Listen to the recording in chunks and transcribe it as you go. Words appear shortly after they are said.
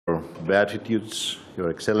Your Beatitudes, Your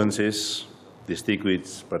Excellencies,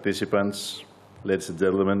 distinguished participants, ladies and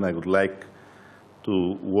gentlemen, I would like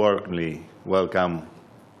to warmly welcome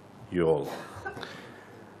you all.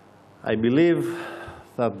 I believe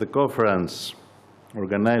that the conference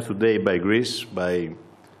organized today by Greece, by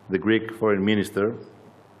the Greek Foreign Minister,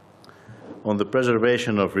 on the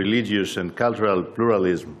preservation of religious and cultural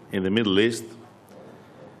pluralism in the Middle East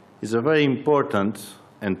is a very important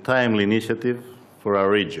and timely initiative for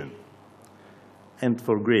our region and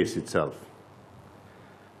for Greece itself.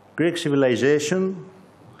 Greek civilization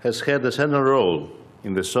has had a central role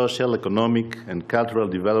in the social, economic, and cultural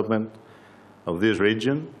development of this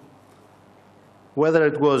region, whether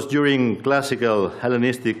it was during classical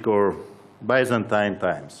Hellenistic or Byzantine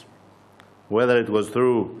times, whether it was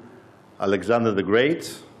through Alexander the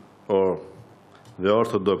Great or the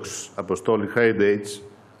Orthodox Apostolic heritage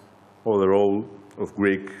or the role of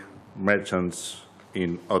Greek merchants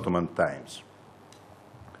in Ottoman times.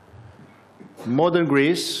 Modern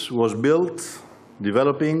Greece was built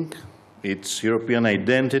developing its European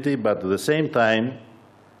identity, but at the same time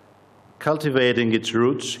cultivating its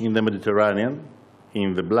roots in the Mediterranean,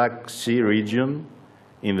 in the Black Sea region,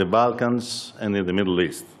 in the Balkans, and in the Middle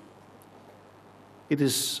East. It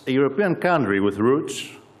is a European country with roots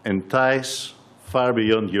and ties far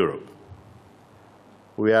beyond Europe.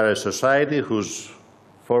 We are a society whose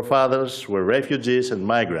forefathers were refugees and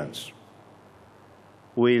migrants,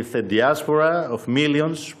 with a diaspora of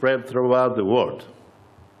millions spread throughout the world.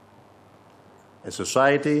 A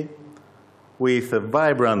society with a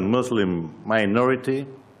vibrant Muslim minority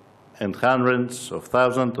and hundreds of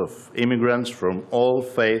thousands of immigrants from all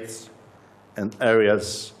faiths and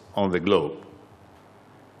areas on the globe.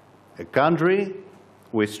 A country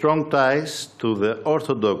with strong ties to the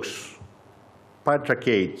Orthodox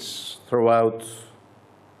patriarchates throughout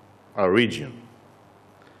our region.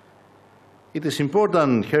 It is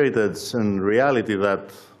important heritage and reality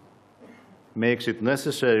that makes it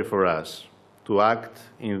necessary for us to act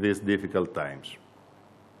in these difficult times.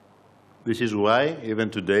 This is why, even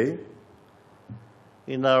today,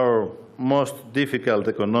 in our most difficult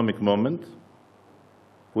economic moment,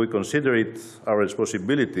 we consider it our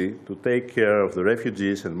responsibility to take care of the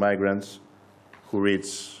refugees and migrants who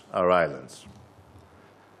reach our islands.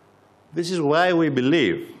 This is why we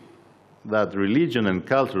believe that religion and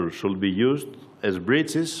culture should be used as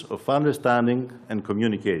bridges of understanding and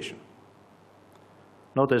communication,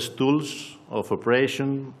 not as tools of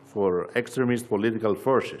oppression for extremist political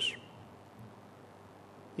forces.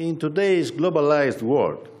 In today's globalized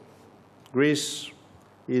world, Greece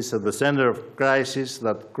is at the center of crises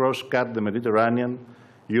that cross-cut the Mediterranean,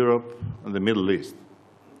 Europe, and the Middle East.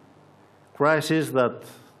 Crises that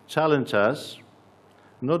challenge us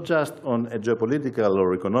not just on a geopolitical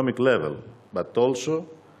or economic level, but also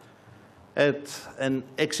at an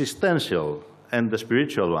existential and a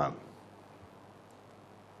spiritual one.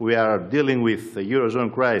 We are dealing with a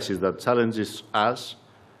Eurozone crisis that challenges us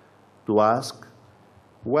to ask,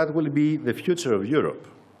 what will be the future of Europe?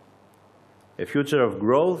 A future of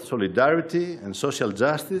growth, solidarity, and social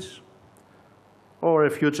justice, or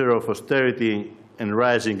a future of austerity and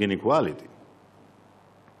rising inequality?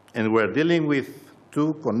 And we're dealing with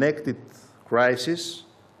two connected crises,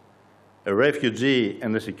 a refugee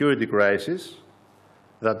and a security crisis,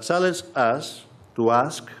 that challenge us to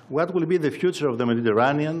ask what will be the future of the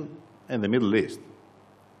Mediterranean and the Middle East,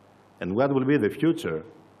 and what will be the future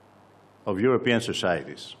of European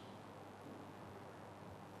societies.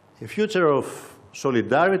 A future of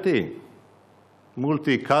solidarity,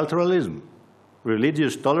 multiculturalism,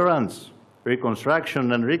 religious tolerance,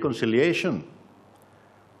 reconstruction and reconciliation,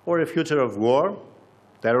 or a future of war,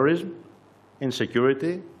 terrorism,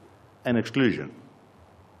 insecurity, and exclusion.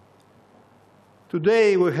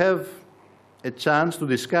 Today, we have a chance to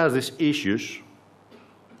discuss these issues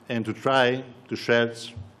and to try to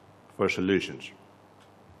search for solutions.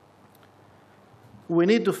 We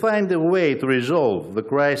need to find a way to resolve the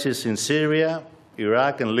crisis in Syria,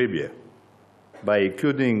 Iraq, and Libya by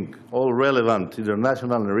including all relevant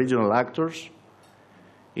international and regional actors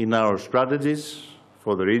in our strategies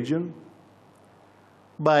for the region,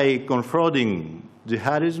 by confronting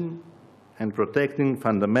jihadism and protecting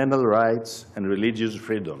fundamental rights and religious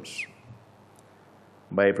freedoms,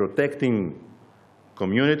 by protecting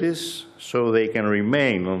communities so they can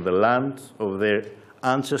remain on the land of their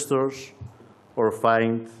ancestors or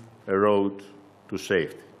find a road to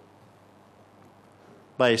safety,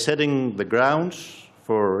 by setting the grounds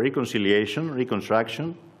for reconciliation,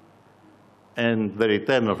 reconstruction, and the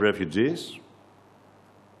return of refugees,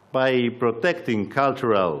 by protecting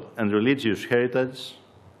cultural and religious heritage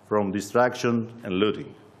from destruction and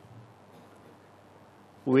looting,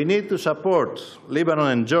 We need to support Lebanon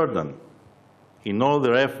and Jordan in all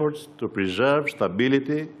their efforts to preserve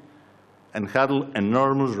stability and handle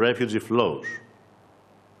enormous refugee flows.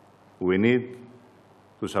 We need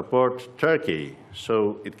to support Turkey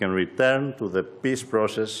so it can return to the peace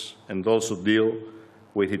process and also deal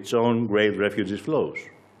with its own great refugee flows.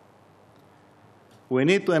 We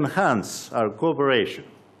need to enhance our cooperation,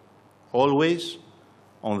 always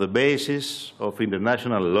on the basis of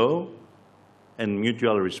international law and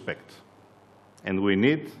mutual respect. And we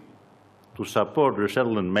need to support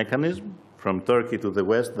resettlement mechanism from Turkey to the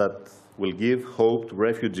West that will give hope to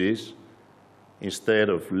refugees instead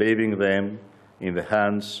of leaving them in the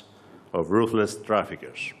hands of ruthless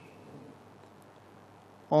traffickers.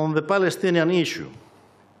 On the Palestinian issue,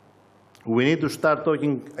 we need to start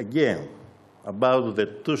talking again about the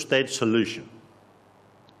two-state solution.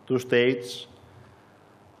 Two states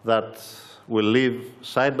that will live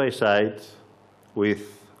side by side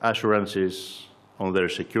with assurances on their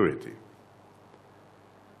security.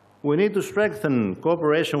 We need to strengthen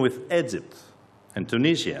cooperation with Egypt and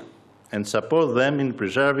Tunisia and support them in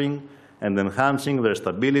preserving and enhancing their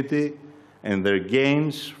stability and their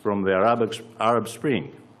gains from the Arab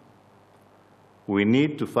Spring. We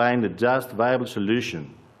need to find a just, viable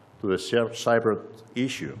solution to the Cypriot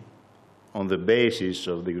issue on the basis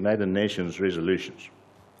of the United Nations resolutions.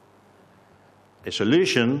 A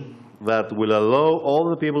solution that will allow all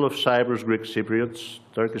the people of Cyprus, Greek Cypriots,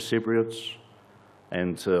 Turkish Cypriots,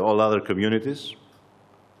 and all other communities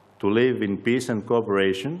to live in peace and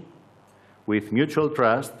cooperation with mutual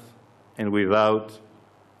trust and without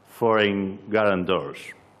foreign guarantors.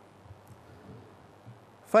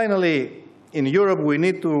 Finally, in Europe, we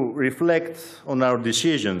need to reflect on our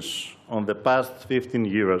decisions on the past 15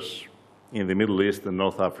 years in the Middle East and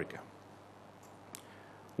North Africa.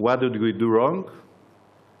 What did we do wrong?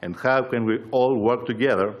 And how can we all work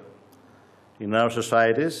together in our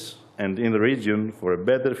societies and in the region for a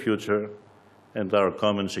better future and our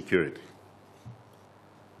common security?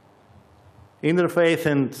 Interfaith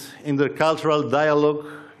and intercultural dialogue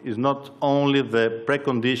is not only the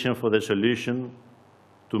precondition for the solution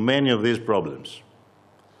to many of these problems.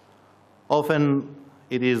 Often,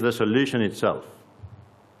 it is the solution itself.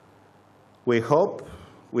 We hope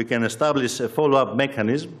we can establish a follow-up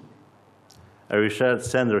mechanism, a research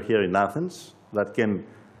center here in Athens, that can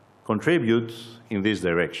contribute in this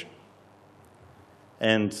direction.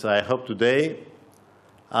 And I hope today,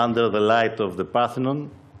 under the light of the Parthenon,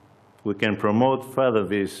 we can promote further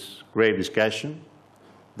this great discussion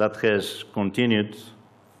that has continued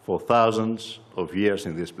for thousands of years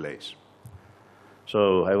in this place.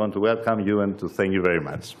 So I want to welcome you and to thank you very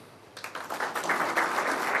much.